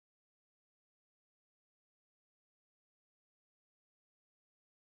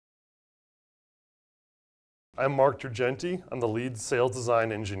I'm Mark Girgenti. I'm the lead sales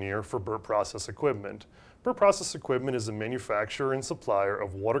design engineer for Burt Process Equipment. Burt Process Equipment is a manufacturer and supplier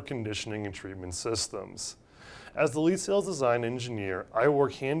of water conditioning and treatment systems. As the lead sales design engineer, I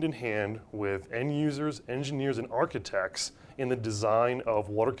work hand in hand with end users, engineers, and architects in the design of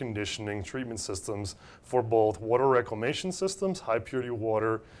water conditioning treatment systems for both water reclamation systems, high purity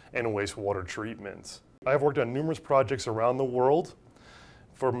water, and wastewater treatment. I have worked on numerous projects around the world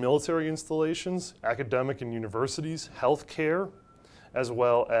for military installations, academic and universities, healthcare, as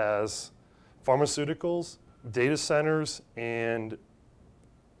well as pharmaceuticals, data centers, and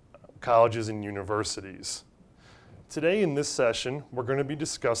colleges and universities. Today in this session, we're going to be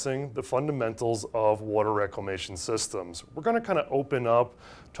discussing the fundamentals of water reclamation systems. We're going to kind of open up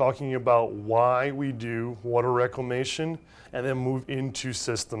talking about why we do water reclamation and then move into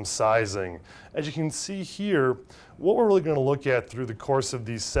system sizing. As you can see here, what we're really going to look at through the course of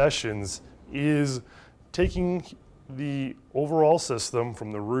these sessions is taking the overall system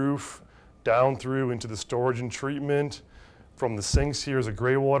from the roof down through into the storage and treatment, from the sinks here as a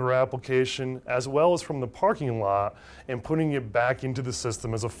gray water application, as well as from the parking lot, and putting it back into the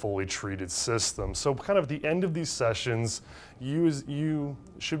system as a fully treated system. So kind of at the end of these sessions, you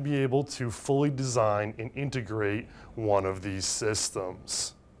should be able to fully design and integrate one of these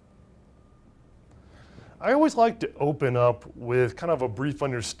systems. I always like to open up with kind of a brief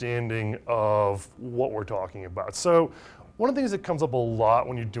understanding of what we're talking about. So one of the things that comes up a lot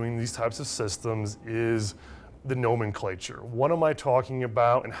when you're doing these types of systems is the nomenclature. What am I talking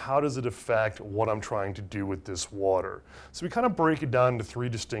about and how does it affect what I'm trying to do with this water? So we kind of break it down into three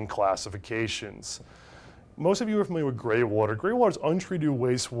distinct classifications. Most of you are familiar with gray water. Gray water is untreated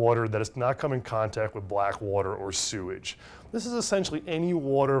wastewater that has not come in contact with black water or sewage. This is essentially any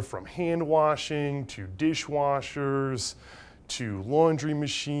water from hand washing to dishwashers to laundry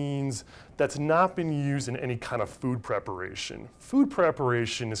machines that's not been used in any kind of food preparation. Food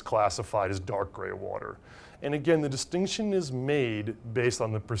preparation is classified as dark gray water. And again, the distinction is made based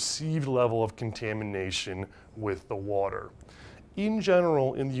on the perceived level of contamination with the water. In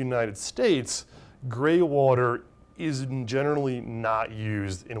general, in the United States, gray water is generally not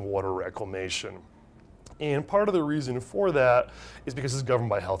used in water reclamation. And part of the reason for that is because it's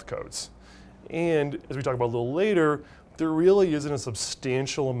governed by health codes. And as we talk about a little later, there really isn't a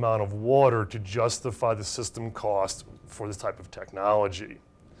substantial amount of water to justify the system cost for this type of technology.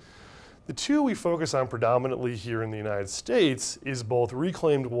 The two we focus on predominantly here in the United States is both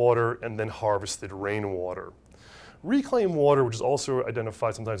reclaimed water and then harvested rainwater. Reclaimed water, which is also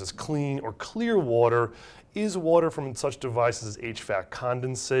identified sometimes as clean or clear water, is water from such devices as HVAC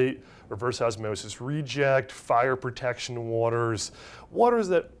condensate, reverse osmosis reject, fire protection waters, waters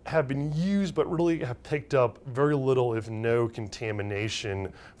that have been used but really have picked up very little if no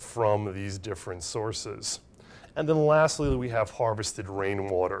contamination from these different sources. And then lastly, we have harvested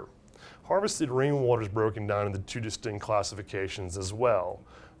rainwater. Harvested rainwater is broken down into two distinct classifications as well.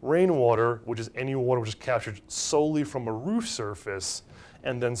 Rainwater, which is any water which is captured solely from a roof surface,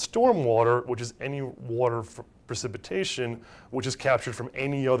 and then stormwater, which is any water precipitation which is captured from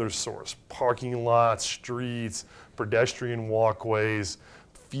any other source, parking lots, streets, pedestrian walkways,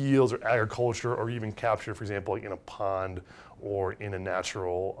 fields or agriculture, or even captured, for example, in a pond or in a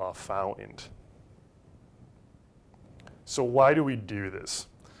natural fountain. So why do we do this?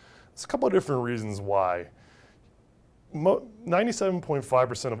 There's a couple of different reasons why.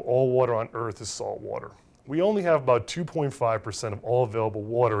 97.5% of all water on Earth is salt water. We only have about 2.5% of all available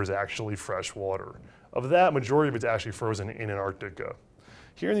water is actually fresh water. Of that, majority of it's actually frozen in Antarctica.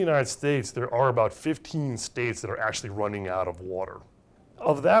 Here in the United States, there are about 15 states that are actually running out of water.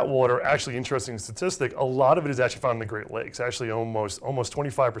 Of that water, actually interesting statistic, a lot of it is actually found in the Great Lakes. Actually, almost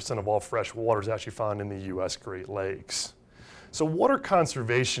 25% of all fresh water is actually found in the US Great Lakes. So water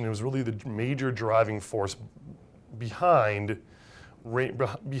conservation was really the major driving force behind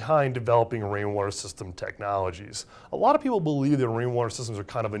developing rainwater system technologies. A lot of people believe that rainwater systems are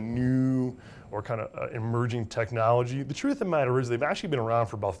kind of a new or kind of emerging technology. The truth of the matter is they've actually been around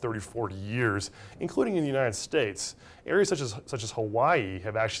for about 30, 40 years, including in the United States. Areas such as Hawaii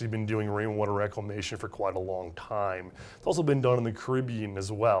have actually been doing rainwater reclamation for quite a long time. It's also been done in the Caribbean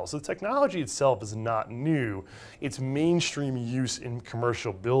as well. So the technology itself is not new. Its mainstream use in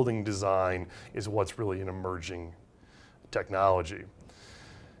commercial building design is what's really an emerging technology,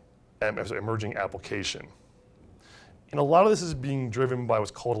 emerging application. And a lot of this is being driven by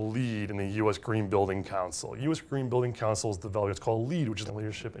what's called a LEED in the U.S. Greenbuilding Council. U.S. Greenbuilding Council is developing what's called LEED, which is the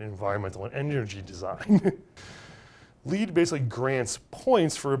Leadership in Environmental and Energy Design. LEED basically grants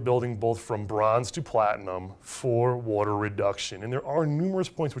points for a building both from bronze to platinum for water reduction. And there are numerous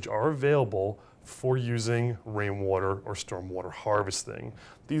points which are available for using rainwater or stormwater harvesting.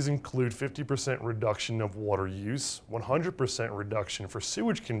 These include 50% reduction of water use, 100% reduction for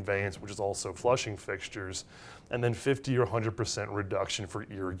sewage conveyance, which is also flushing fixtures, and then 50 or 100% reduction for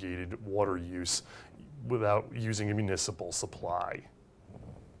irrigated water use without using a municipal supply.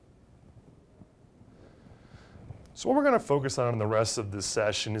 So what we're going to focus on in the rest of this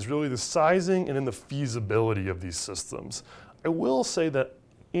session is really the sizing and then the feasibility of these systems. I will say that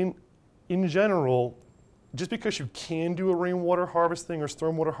in general, just because you can do a rainwater harvesting or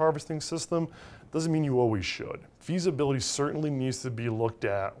stormwater harvesting system doesn't mean you always should. Feasibility certainly needs to be looked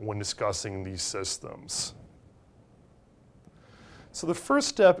at when discussing these systems. So the first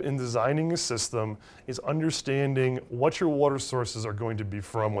step in designing a system is understanding what your water sources are going to be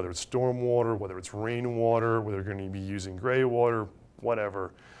from, whether it's stormwater, whether it's rainwater, whether you're going to be using gray water,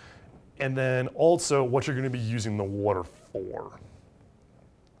 whatever. And then also what you're going to be using the water for.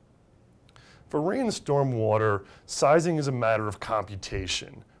 For rain and stormwater, sizing is a matter of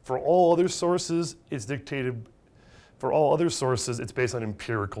computation. For all other sources, it's based on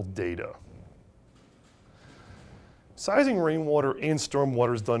empirical data. Sizing rainwater and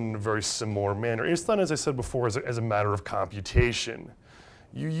stormwater is done in a very similar manner. It's done, as I said before, as a matter of computation.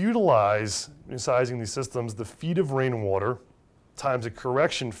 You utilize, in sizing these systems, the feet of rainwater times a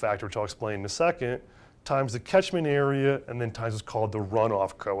correction factor, which I'll explain in a second, times the catchment area, and then times what's called the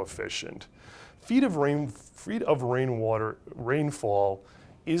runoff coefficient. Feet of rainwater rainfall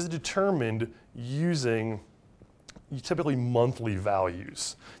is determined using typically monthly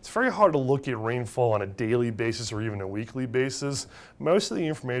values. It's very hard to look at rainfall on a daily basis or even a weekly basis. Most of the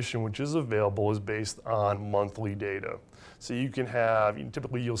information which is available is based on monthly data. So you can have,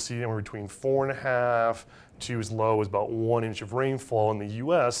 typically you'll see anywhere between 4.5 to as low as about 1 inch of rainfall in the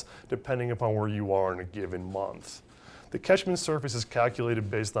US, depending upon where you are in a given month. The catchment surface is calculated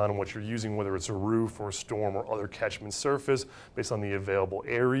based on what you're using, whether it's a roof or a storm or other catchment surface, based on the available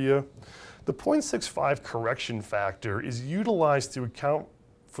area. The 0.65 correction factor is utilized to account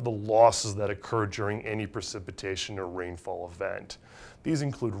for the losses that occur during any precipitation or rainfall event. These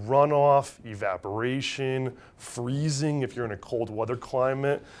include runoff, evaporation, freezing if you're in a cold weather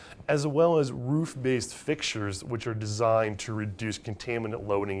climate, as well as roof-based fixtures which are designed to reduce contaminant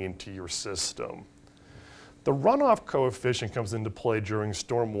loading into your system. The runoff coefficient comes into play during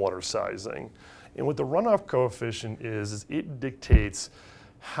stormwater sizing. And what the runoff coefficient is it dictates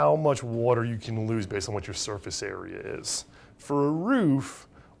how much water you can lose based on what your surface area is. For a roof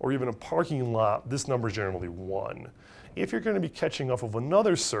or even a parking lot, this number is generally 1. If you're going to be catching off of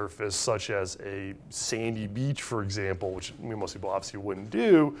another surface, such as a sandy beach, for example, which most people obviously wouldn't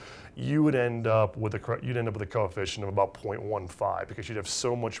do, you would end up with a coefficient of about 0.15 because you'd have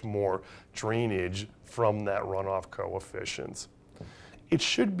so much more drainage from that runoff coefficient. It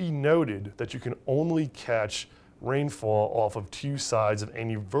should be noted that you can only catch rainfall off of 2 sides of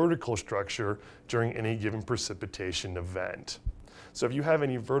any vertical structure during any given precipitation event. So if you have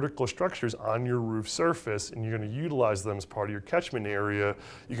any vertical structures on your roof surface and you're going to utilize them as part of your catchment area,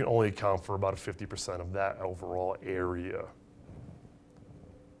 you can only account for about 50% of that overall area.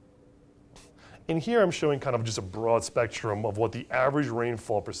 And here I'm showing kind of just a broad spectrum of what the average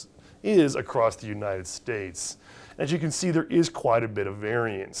rainfall is across the United States. As you can see, there is quite a bit of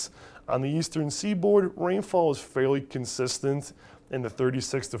variance. On the eastern seaboard, rainfall is fairly consistent in the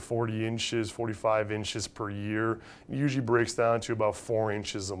 36 to 40 inches, 45 inches per year. It usually breaks down to about 4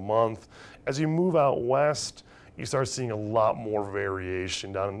 inches a month. As you move out west, you start seeing a lot more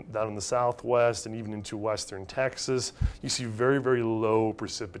variation. Down in the southwest and even into western Texas, you see very, very low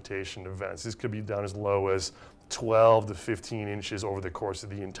precipitation events. This could be down as low as 12 to 15 inches over the course of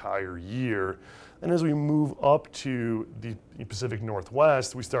the entire year. And as we move up to the Pacific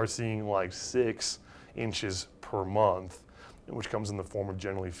Northwest, we start seeing like 6 inches per month, which comes in the form of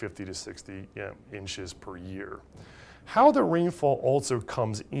generally 50 to 60 inches per year. How the rainfall also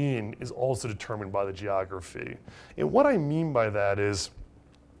comes in is also determined by the geography. And what I mean by that is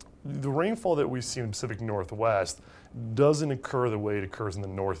the rainfall that we see in the Pacific Northwest doesn't occur the way it occurs in the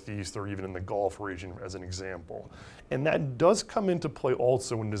Northeast or even in the Gulf region, as an example. And that does come into play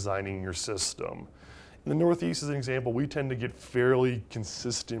also when designing your system. In the Northeast, as an example, we tend to get fairly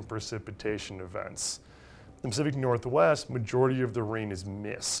consistent precipitation events. In the Pacific Northwest, majority of the rain is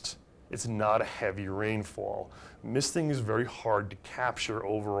mist. It's not a heavy rainfall. Misting is very hard to capture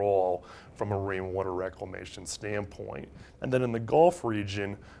overall from a rainwater reclamation standpoint. And then in the Gulf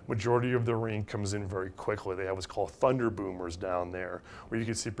region, majority of the rain comes in very quickly. They have what's called thunder boomers down there, where you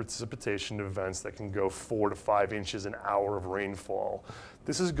can see precipitation events that can go 4 to 5 inches an hour of rainfall.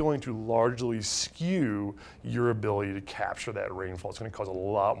 this is going to largely skew your ability to capture that rainfall. It's going to cause a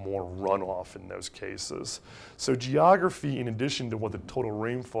lot more runoff in those cases. So geography, in addition to what the total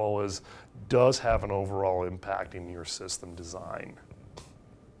rainfall is, does have an overall impact in your system design.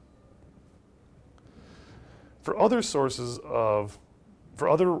 For other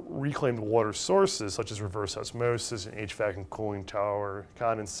reclaimed water sources, such as reverse osmosis and HVAC and cooling tower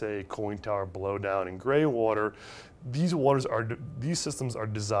condensate, cooling tower blowdown, and gray water, these systems are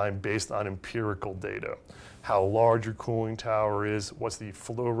designed based on empirical data. How large your cooling tower is, what's the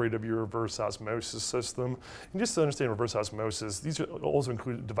flow rate of your reverse osmosis system. And just to understand reverse osmosis, these also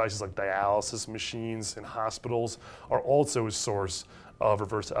include devices like dialysis machines in hospitals are also a source of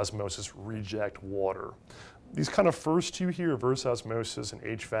reverse osmosis reject water. These kind of first two here, reverse osmosis and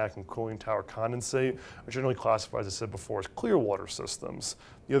HVAC and cooling tower condensate, are generally classified, as I said before, as clear water systems.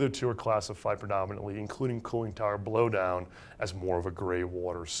 The other two are classified predominantly, including cooling tower blowdown, as more of a gray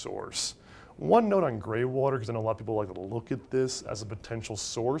water source. One note on gray water, because I know a lot of people like to look at this as a potential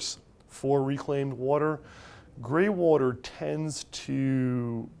source for reclaimed water. Gray water tends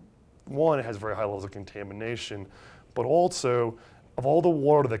to, one, it has very high levels of contamination, but also, of all the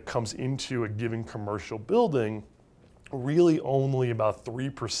water that comes into a given commercial building, really only about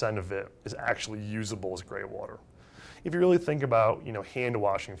 3% of it is actually usable as gray water. If you really think about, hand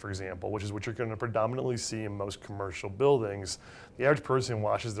washing, for example, which is what you're going to predominantly see in most commercial buildings, the average person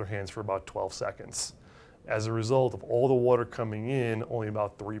washes their hands for about 12 seconds. As a result of all the water coming in, only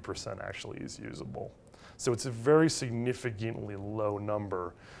about 3% actually is usable. So it's a very significantly low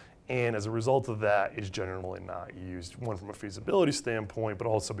number. And as a result of that, it's generally not used, one from a feasibility standpoint, but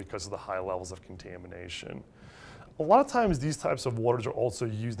also because of the high levels of contamination. A lot of times these types of waters are also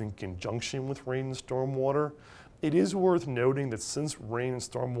used in conjunction with rain and stormwater. It is worth noting that since rain and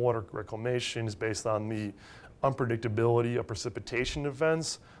stormwater reclamation is based on the unpredictability of precipitation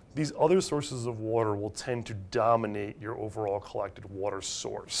events, these other sources of water will tend to dominate your overall collected water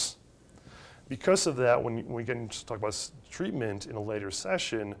source. Because of that, when we get to talk about treatment in a later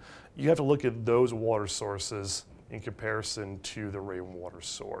session, you have to look at those water sources in comparison to the rainwater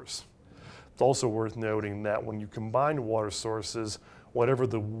source. It's also worth noting that when you combine water sources, whatever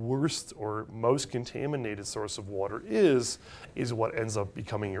the worst or most contaminated source of water is what ends up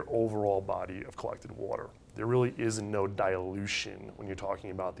becoming your overall body of collected water. There really is no dilution when you're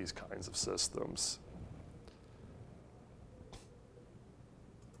talking about these kinds of systems.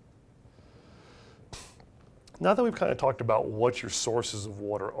 Now that we've kind of talked about what your sources of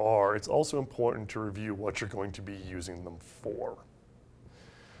water are, it's also important to review what you're going to be using them for.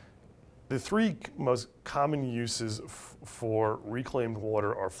 The three most common uses for reclaimed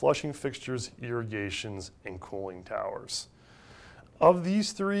water are flushing fixtures, irrigations, and cooling towers. Of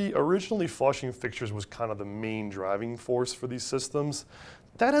these three, originally flushing fixtures was kind of the main driving force for these systems.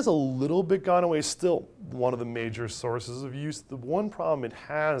 That has a little bit gone away, still one of the major sources of use. The one problem it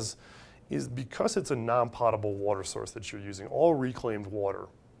has is because it's a non-potable water source that you're using, all reclaimed water,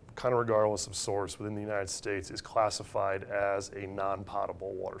 kind of regardless of source within the United States, is classified as a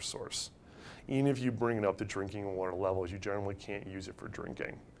non-potable water source. Even if you bring it up to drinking water levels, you generally can't use it for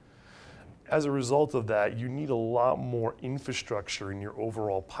drinking. As a result of that, you need a lot more infrastructure in your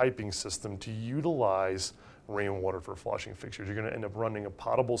overall piping system to utilize rainwater for flushing fixtures. You're going to end up running a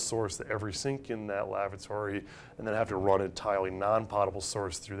potable source to every sink in that lavatory, and then have to run an entirely non-potable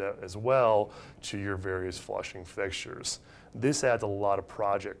source through that as well to your various flushing fixtures. This adds a lot of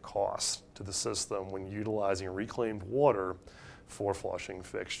project costs to the system when utilizing reclaimed water for flushing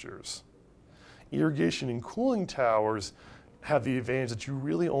fixtures. Irrigation and cooling towers have the advantage that you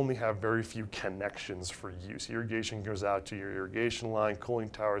really only have very few connections for use. Irrigation goes out to your irrigation line. Cooling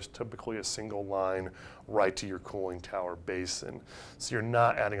tower is typically a single line right to your cooling tower basin. So you're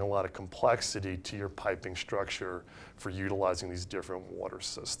not adding a lot of complexity to your piping structure for utilizing these different water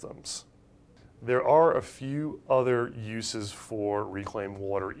systems. There are a few other uses for reclaimed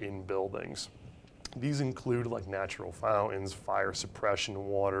water in buildings. These include like natural fountains, fire suppression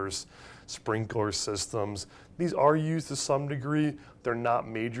waters, sprinkler systems. These are used to some degree. They're not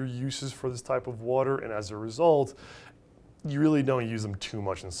major uses for this type of water, and as a result, you really don't use them too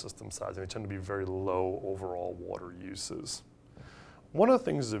much in system size. They tend to be very low overall water uses. One of the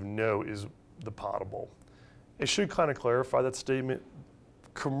things of note is the potable. It should kind of clarify that statement.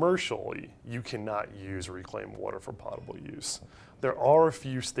 Commercially, you cannot use reclaimed water for potable use. There are a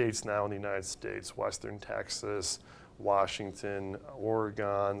few states now in the United States, Western Texas, Washington,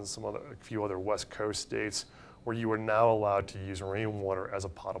 Oregon, a few other West Coast states, where you are now allowed to use rainwater as a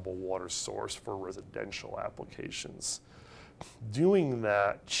potable water source for residential applications. Doing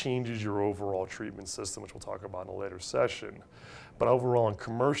that changes your overall treatment system, which we'll talk about in a later session. But overall, in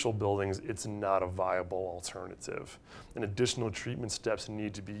commercial buildings, it's not a viable alternative. And additional treatment steps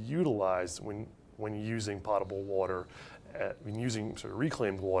need to be utilized when using potable water, when using sort of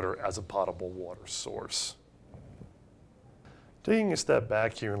reclaimed water as a potable water source. Taking a step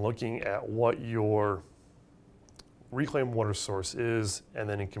back here and looking at what your reclaimed water source is, and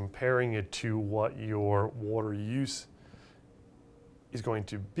then in comparing it to what your water use is going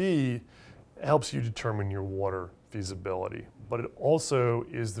to be, helps you determine your water feasibility. But it also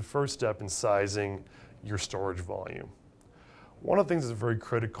is the first step in sizing your storage volume. One of the things that's very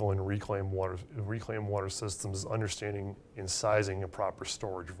critical in reclaimed water systems is understanding and sizing a proper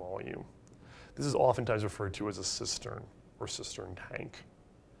storage volume. This is oftentimes referred to as a cistern or cistern tank.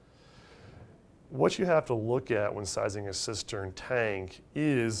 What you have to look at when sizing a cistern tank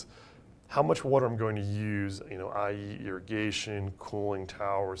is how much water I'm going to use, i.e. irrigation, cooling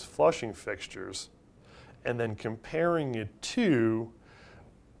towers, flushing fixtures, and then comparing it to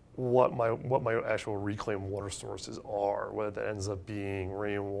what my actual reclaimed water sources are, whether that ends up being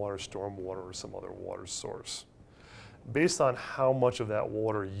rainwater, stormwater, or some other water source. Based on how much of that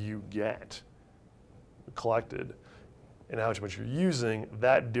water you get collected and how much you're using,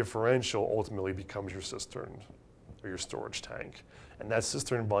 that differential ultimately becomes your cistern or your storage tank. And that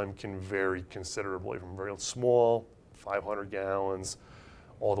cistern volume can vary considerably from very small, 500 gallons,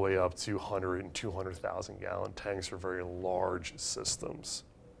 all the way up to 100 and 200,000 gallon tanks for very large systems.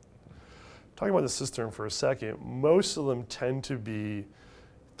 Talking about the cistern for a second, most of them tend to be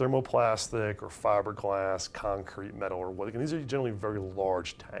thermoplastic or fiberglass, concrete, metal, or wood. And these are generally very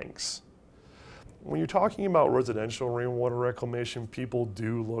large tanks. When you're talking about residential rainwater reclamation, people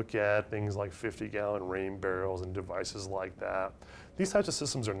do look at things like 50-gallon rain barrels and devices like that. These types of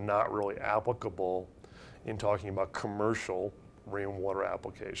systems are not really applicable in talking about commercial rainwater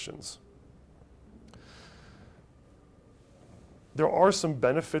applications. There are some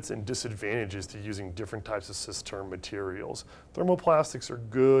benefits and disadvantages to using different types of cistern materials. Thermoplastics are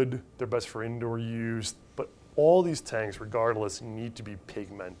good, they're best for indoor use, but all these tanks, regardless, need to be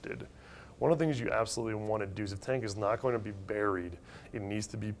pigmented. One of the things you absolutely want to do is the tank is not going to be buried. It needs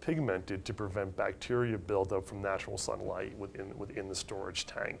to be pigmented to prevent bacteria buildup from natural sunlight within the storage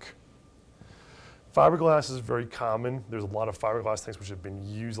tank. Fiberglass is very common. There's a lot of fiberglass tanks which have been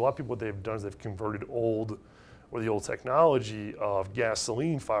used. A lot of people, what they've done is they've converted the old technology of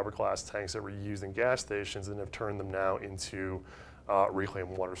gasoline fiberglass tanks that were used in gas stations and have turned them now into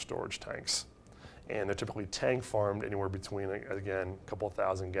reclaimed water storage tanks. And they're typically tank farmed anywhere between, again, a couple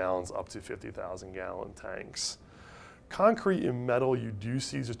thousand gallons up to 50,000 gallon tanks. Concrete and metal, you do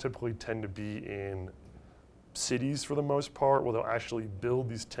see, these typically tend to be in cities for the most part, where they'll actually build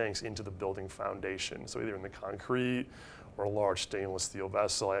these tanks into the building foundation. So either in the concrete or a large stainless steel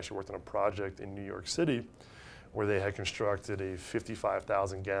vessel. I actually worked on a project in New York City where they had constructed a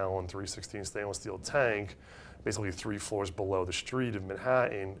 55,000 gallon 316 stainless steel tank, basically 3 floors below the street of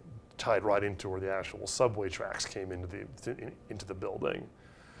Manhattan, tied right into where the actual subway tracks came into the building.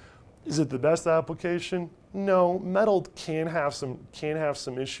 Is it the best application? No. Metal can have some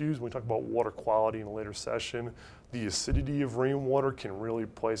issues. When we talk about water quality in a later session, the acidity of rainwater can really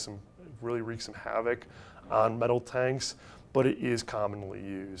wreak some havoc on metal tanks, but it is commonly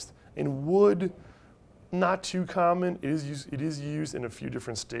used. In wood, not too common. It is used in a few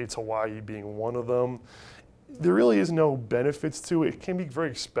different states, Hawaii being one of them. There really is no benefits to it. It can be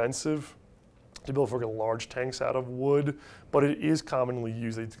very expensive to build large tanks out of wood, but it is commonly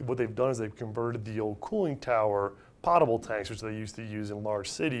used. What they've done is they've converted the old cooling tower potable tanks, which they used to use in large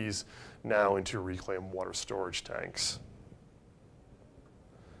cities, now into reclaimed water storage tanks.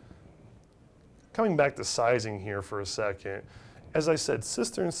 Coming back to sizing here for a second, as I said,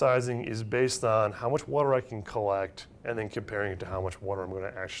 cistern sizing is based on how much water I can collect and then comparing it to how much water I'm going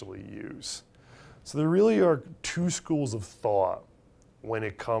to actually use. So there really are 2 schools of thought when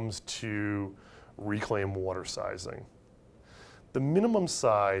it comes to reclaimed water sizing. The minimum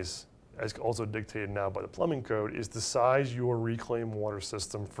size, as also dictated now by the plumbing code, is to size your reclaimed water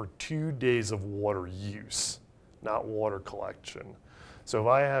system for 2 days of water use, not water collection. So if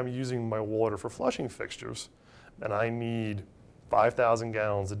I am using my water for flushing fixtures and I need 5,000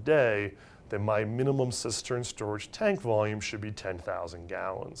 gallons a day, then my minimum cistern storage tank volume should be 10,000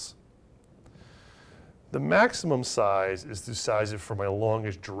 gallons. The maximum size is to size it for my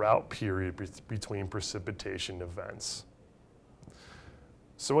longest drought period between precipitation events.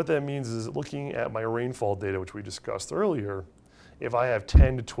 So what that means is, looking at my rainfall data, which we discussed earlier, if I have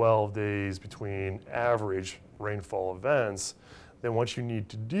 10 to 12 days between average rainfall events, then what you need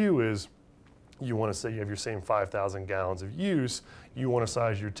to do is, you want to say you have your same 5,000 gallons of use, you want to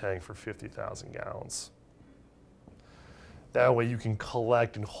size your tank for 50,000 gallons. That way you can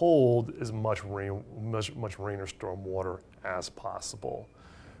collect and hold as much rain or storm water as possible.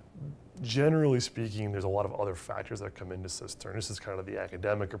 Generally speaking, there's a lot of other factors that come into cistern. This is kind of the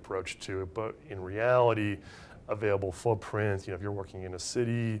academic approach to it, but in reality, available footprint, if you're working in a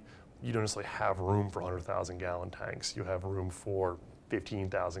city, you don't necessarily have room for 100,000 gallon tanks. You have room for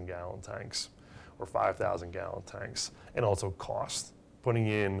 15,000 gallon tanks or 5,000 gallon tanks, and also cost. Putting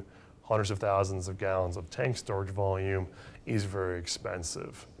in hundreds of thousands of gallons of tank storage volume is very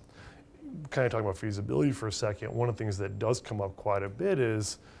expensive. Kind of talking about feasibility for a second, one of the things that does come up quite a bit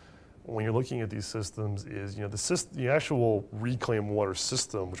is when you're looking at these systems is, the actual reclaimed water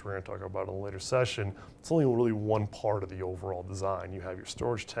system, which we're going to talk about in a later session, it's only really one part of the overall design. You have your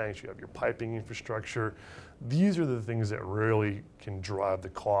storage tanks, you have your piping infrastructure. These are the things that really can drive the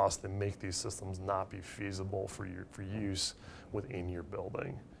cost and make these systems not be feasible for use within your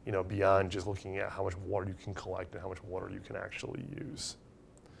building, beyond just looking at how much water you can collect and how much water you can actually use.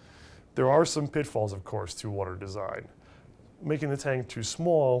 There are some pitfalls, of course, to water design. Making the tank too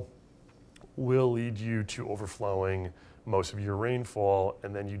small will lead you to overflowing most of your rainfall,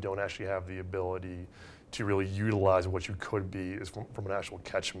 and then you don't actually have the ability to really utilize what you could be from an actual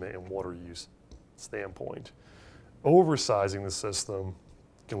catchment and water use standpoint. Oversizing the system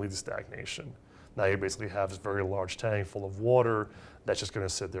can lead to stagnation. Now you basically have this very large tank full of water that's just going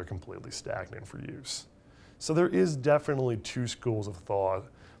to sit there completely stagnant for use. So there is definitely two schools of thought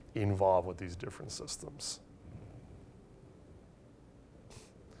involved with these different systems.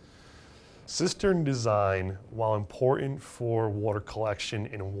 Cistern design, while important for water collection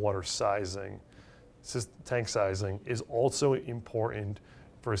and water sizing, tank sizing, is also important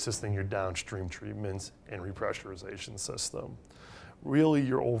for assisting your downstream treatments and repressurization system. Really,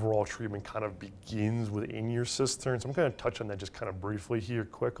 your overall treatment kind of begins within your cistern. So I'm going to touch on that just kind of briefly here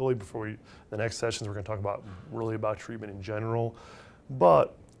quickly before the next sessions we're going to talk about treatment in general.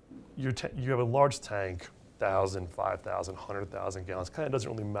 But you have a large tank, 1,000, 5,000, 100,000 gallons. Kind of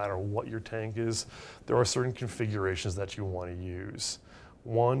doesn't really matter what your tank is. There are certain configurations that you want to use.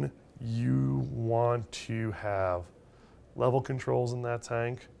 One, you want to have level controls in that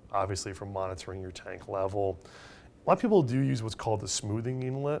tank, obviously for monitoring your tank level. A lot of people do use what's called the smoothing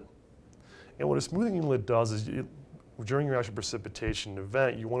inlet. And what a smoothing inlet does is during your actual precipitation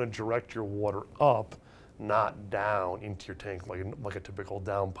event, you want to direct your water up, not down into your tank like a typical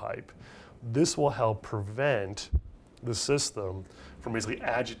downpipe. This will help prevent the system from basically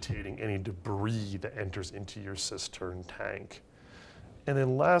agitating any debris that enters into your cistern tank. And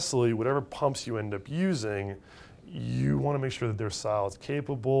then lastly, whatever pumps you end up using, you want to make sure that they're solids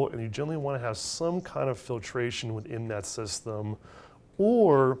capable, and you generally want to have some kind of filtration within that system,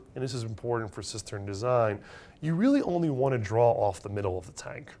 or, and this is important for cistern design, you really only want to draw off the middle of the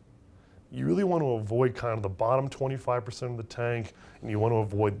tank. You really want to avoid kind of the bottom 25% of the tank, and you want to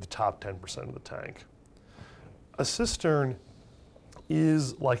avoid the top 10% of the tank. A cistern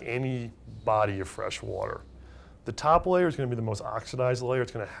is like any body of fresh water. The top layer is going to be the most oxidized layer.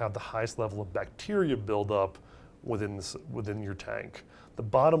 It's going to have the highest level of bacteria buildup within your tank. The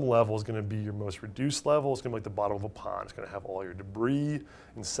bottom level is going to be your most reduced level. It's going to be like the bottom of a pond. It's going to have all your debris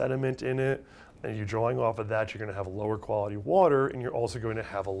and sediment in it. And you're drawing off of that, you're going to have lower quality water, and you're also going to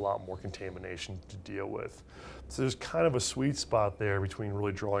have a lot more contamination to deal with. So there's kind of a sweet spot there between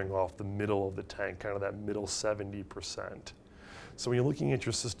really drawing off the middle of the tank, kind of that middle 70%. So when you're looking at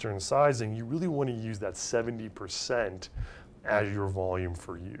your cistern sizing, you really want to use that 70% as your volume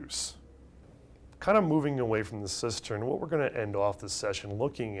for use. Kind of moving away from the cistern, what we're going to end off this session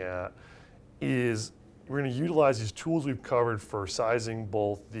looking at is we're going to utilize these tools we've covered for sizing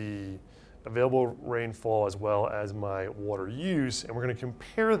both the available rainfall as well as my water use, and we're going to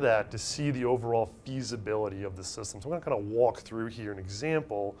compare that to see the overall feasibility of the system. So I'm going to kind of walk through here an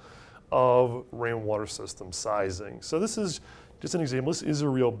example of rainwater system sizing. So this is just an example. This is a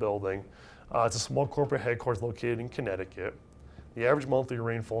real building. It's a small corporate headquarters located in Connecticut. The average monthly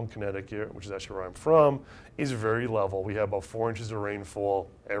rainfall in Connecticut, which is actually where I'm from, is very level. We have about 4 inches of rainfall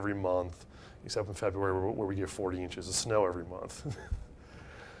every month, except in February where we get 40 inches of snow every month.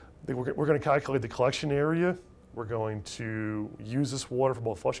 We're going to calculate the collection area. We're going to use this water for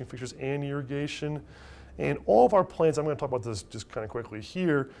both flushing fixtures and irrigation. And all of our plants, I'm going to talk about this just kind of quickly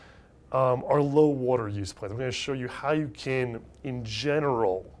here, are low water use plants. I'm going to show you how you can, in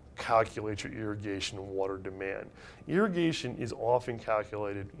general, calculate your irrigation and water demand. Irrigation is often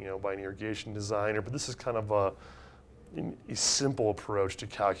calculated, by an irrigation designer, but this is kind of a simple approach to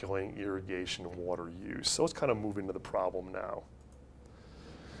calculating irrigation and water use. So let's kind of move into the problem now.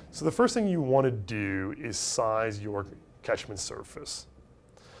 So the first thing you want to do is size your catchment surface.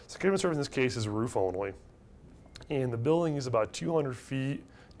 So catchment surface in this case is roof only. And the building is about 200 feet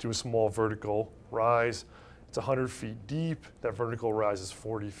to a small vertical rise. It's 100 feet deep. That vertical rise is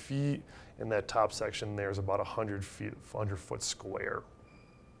 40 feet. And that top section there is about 100 feet, 100 foot square.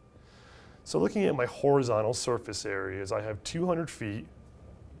 So looking at my horizontal surface areas, I have 200 feet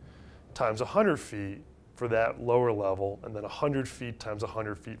times 100 feet for that lower level, and then 100 feet times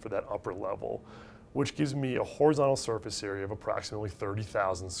 100 feet for that upper level, which gives me a horizontal surface area of approximately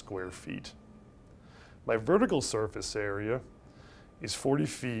 30,000 square feet. My vertical surface area is 40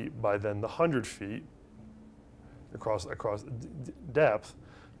 feet by then the 100 feet across depth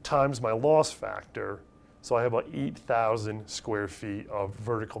times my loss factor. So I have about 8,000 square feet of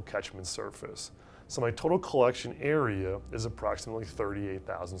vertical catchment surface. So my total collection area is approximately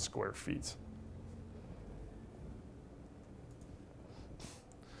 38,000 square feet.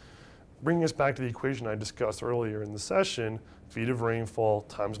 Bringing us back to the equation I discussed earlier in the session, feet of rainfall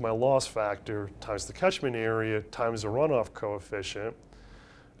times my loss factor times the catchment area times the runoff coefficient,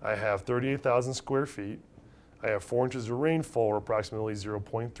 I have 38,000 square feet. I have 4 inches of rainfall, or approximately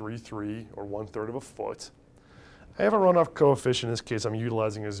 0.33, or 1/3 of a foot. I have a runoff coefficient. In this case, I'm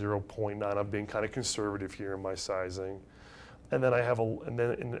utilizing a 0.9. I'm being kind of conservative here in my sizing. And then I have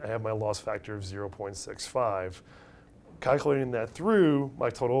my loss factor of 0.65. Calculating that through, my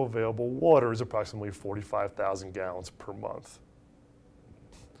total available water is approximately 45,000 gallons per month.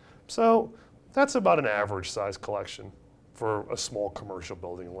 So that's about an average size collection for a small commercial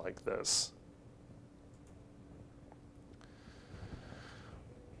building like this.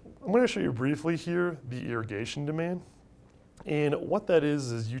 I'm going to show you briefly here the irrigation demand. And what that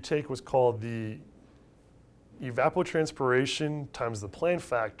is you take what's called the evapotranspiration times the plant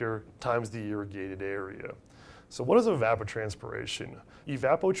factor times the irrigated area. So what is evapotranspiration?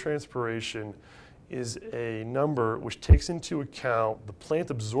 Evapotranspiration is a number which takes into account the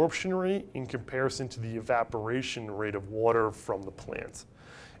plant absorption rate in comparison to the evaporation rate of water from the plant.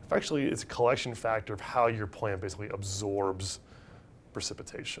 Actually, it's a collection factor of how your plant basically absorbs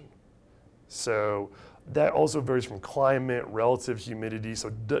precipitation. So that also varies from climate, relative humidity, so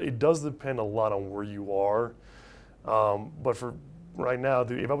it does depend a lot on where you are. But for right now,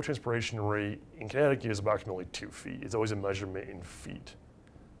 the evapotranspiration rate in Connecticut is approximately 2 feet. It's always a measurement in feet,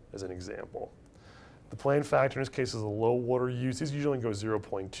 as an example. The plant factor in this case is a low water use. These usually go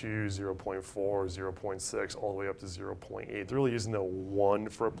 0.2, 0.4, 0.6, all the way up to 0.8. There really is no 1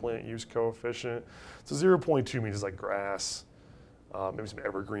 for a plant use coefficient. So 0.2 means it's like grass, maybe some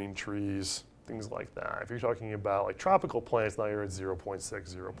evergreen trees, things like that. If you're talking about like tropical plants, now you're at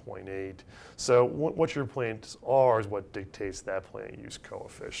 0.6, 0.8. So what your plants are is what dictates that plant use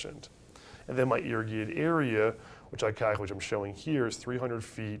coefficient. And then my irrigated area, which I'm showing here, is 300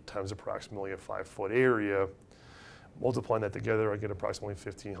 feet times approximately a 5-foot area. Multiplying that together, I get approximately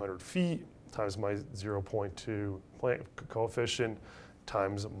 1,500 feet times my 0.2 plant coefficient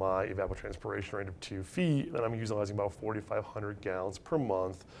times my evapotranspiration rate of 2 feet. Then I'm utilizing about 4,500 gallons per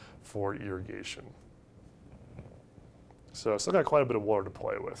month for irrigation. So I've still got quite a bit of water to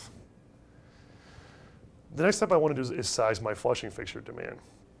play with. The next step I want to do is size my flushing fixture demand.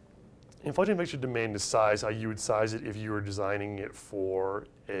 And flushing fixture demand is size how you would size it if you were designing it for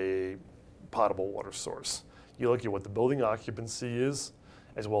a potable water source. You look at what the building occupancy is,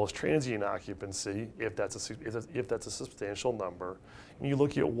 as well as transient occupancy, if that's a substantial number, and you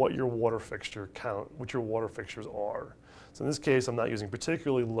look at what your water fixture what your water fixtures are. So in this case, I'm not using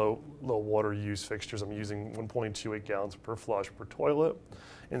particularly low water use fixtures. I'm using 1.28 gallons per flush per toilet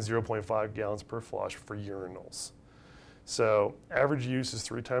and 0.5 gallons per flush for urinals. So average use is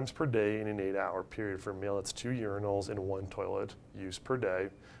 3 times per day in an 8-hour period. For male, it's 2 urinals and 1 toilet use per day.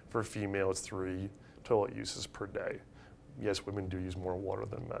 For female, it's 3 toilet uses per day. Yes, women do use more water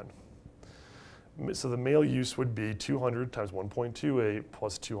than men. So the male use would be 200 times 1.28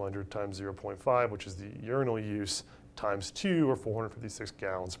 plus 200 times 0.5, which is the urinal use, times 2, or 456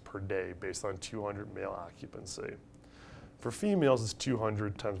 gallons per day based on 200 male occupancy. For females, it's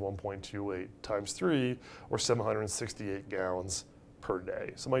 200 times 1.28 times 3, or 768 gallons per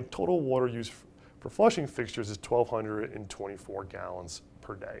day. So my total water use for flushing fixtures is 1,224 gallons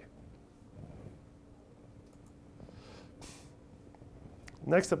per day.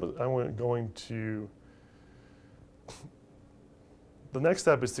 Next up, the next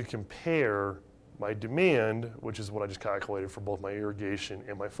step is to compare my demand, which is what I just calculated for both my irrigation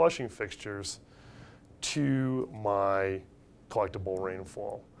and my flushing fixtures, to my collectible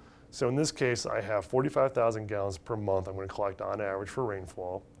rainfall. So in this case, I have 45,000 gallons per month I'm going to collect on average for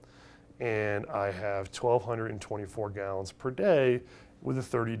rainfall, and I have 1,224 gallons per day with a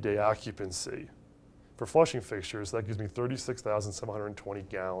 30-day occupancy. For flushing fixtures, that gives me 36,720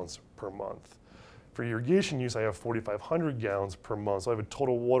 gallons per month. For irrigation use, I have 4,500 gallons per month, so I have a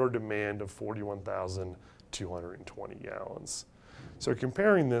total water demand of 41,220 gallons. So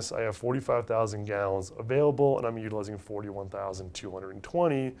comparing this, I have 45,000 gallons available and I'm utilizing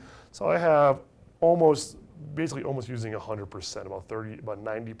 41,220. So I have basically almost using 100%, about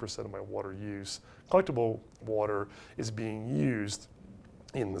 90% of my water use, collectible water, is being used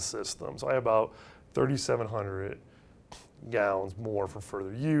in the system. So I have about 3,700 gallons more for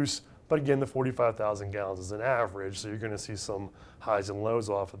further use. But again, the 45,000 gallons is an average, so you're going to see some highs and lows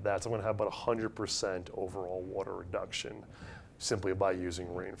off of that. So I'm going to have about 100% overall water reduction simply by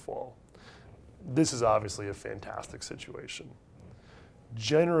using rainfall. This is obviously a fantastic situation.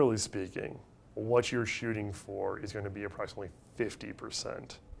 Generally speaking, what you're shooting for is going to be approximately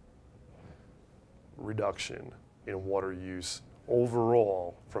 50% reduction in water use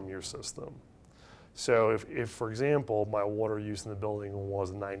overall from your system. So if, for example, my water use in the building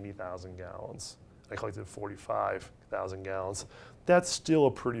was 90,000 gallons, I collected 45,000 gallons, that's still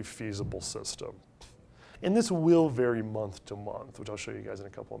a pretty feasible system. And this will vary month to month, which I'll show you guys in a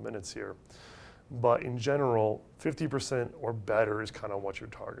couple of minutes here. But in general, 50% or better is kind of what you're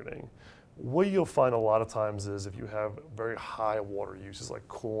targeting. What you'll find a lot of times is if you have very high water uses like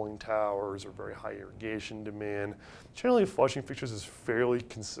cooling towers or very high irrigation demand, generally flushing fixtures is fairly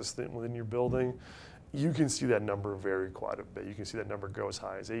consistent within your building. You can see that number vary quite a bit. You can see that number go as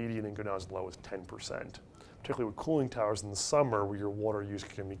high as 80 and then go down as low as 10%, particularly with cooling towers in the summer where your water use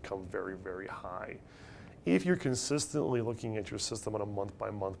can become very, very high. If you're consistently looking at your system on a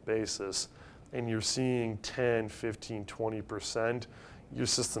month-by-month basis and you're seeing 10, 15, 20%, your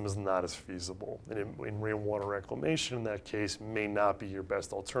system is not as feasible. And in rainwater reclamation, in that case, may not be your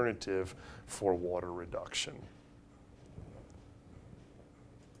best alternative for water reduction.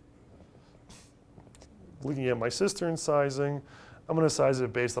 Looking at my cistern sizing, I'm going to size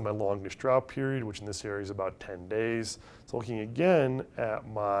it based on my longest drought period, which in this area is about 10 days. So looking again at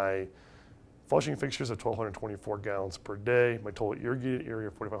my flushing fixtures at 1,224 gallons per day, my total irrigated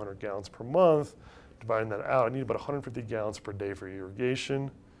area 4,500 gallons per month. Dividing that out, I need about 150 gallons per day for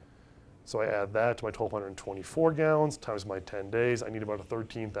irrigation. So I add that to my 1,224 gallons times my 10 days. I need about a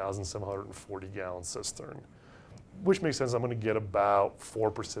 13,740 gallon cistern, which makes sense. I'm going to get about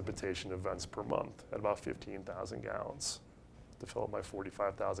 4 precipitation events per month at about 15,000 gallons to fill up my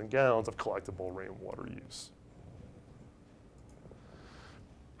 45,000 gallons of collectible rainwater use.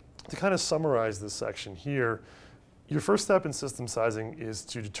 To kind of summarize this section here, your first step in system sizing is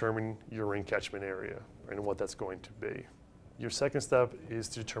to determine your rain catchment area and what that's going to be. Your second step is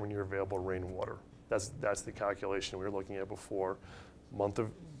to determine your available rainwater. That's the calculation we were looking at before. Month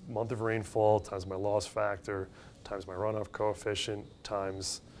of rainfall times my loss factor times my runoff coefficient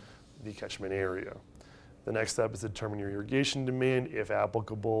times the catchment area. The next step is to determine your irrigation demand, if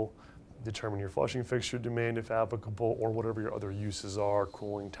applicable, determine your flushing fixture demand, if applicable, or whatever your other uses are,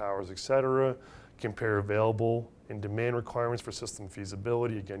 cooling towers, etc. Compare available and demand requirements for system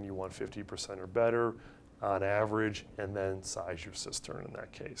feasibility. Again, you want 50% or better on average, and then size your cistern in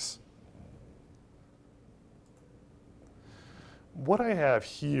that case. What I have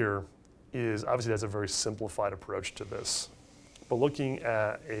here is, obviously that's a very simplified approach to this, but looking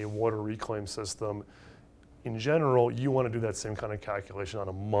at a water reclaim system, in general, you want to do that same kind of calculation on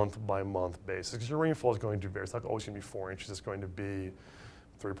a month-by-month basis because your rainfall is going to vary. It's not always going to be 4 inches, it's going to be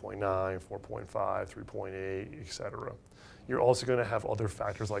 3.9, 4.5, 3.8, etc. You're also going to have other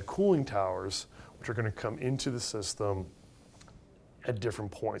factors like cooling towers, which are going to come into the system at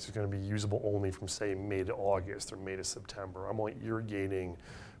different points. It's going to be usable only from, say, May to August or May to September. I'm only irrigating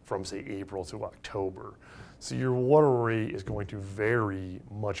from, say, April to October. So your water rate is going to vary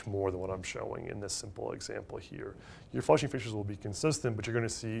much more than what I'm showing in this simple example here. Your flushing fixtures will be consistent, but you're going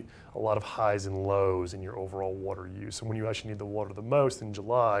to see a lot of highs and lows in your overall water use. And when you actually need the water the most in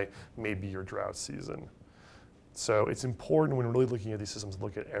July, may be your drought season. So it's important when we're really looking at these systems to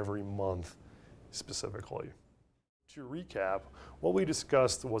look at every month specifically. To recap, what we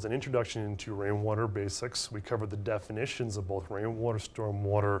discussed was an introduction into rainwater basics. We covered the definitions of both rainwater,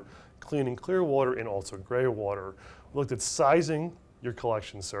 stormwater, clean and clear water, and also gray water. We looked at sizing your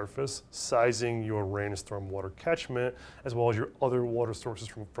collection surface, sizing your rain and stormwater catchment, as well as your other water sources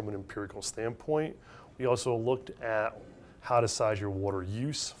from an empirical standpoint. We also looked at how to size your water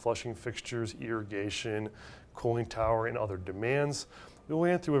use, flushing fixtures, irrigation, cooling tower, and other demands. We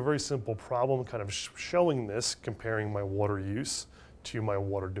went through a very simple problem, kind of showing this, comparing my water use to my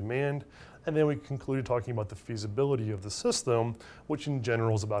water demand. And then we concluded talking about the feasibility of the system, which in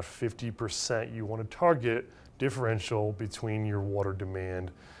general is about 50% you want to target differential between your water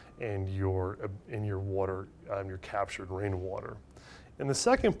demand and your water, your captured rainwater. And the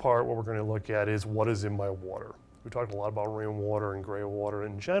second part, what we're going to look at is what is in my water. We talked a lot about rainwater and gray water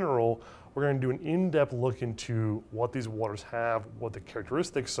in general. We're going to do an in-depth look into what these waters have, what the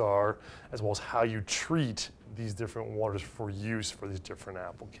characteristics are, as well as how you treat these different waters for use for these different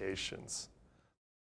applications.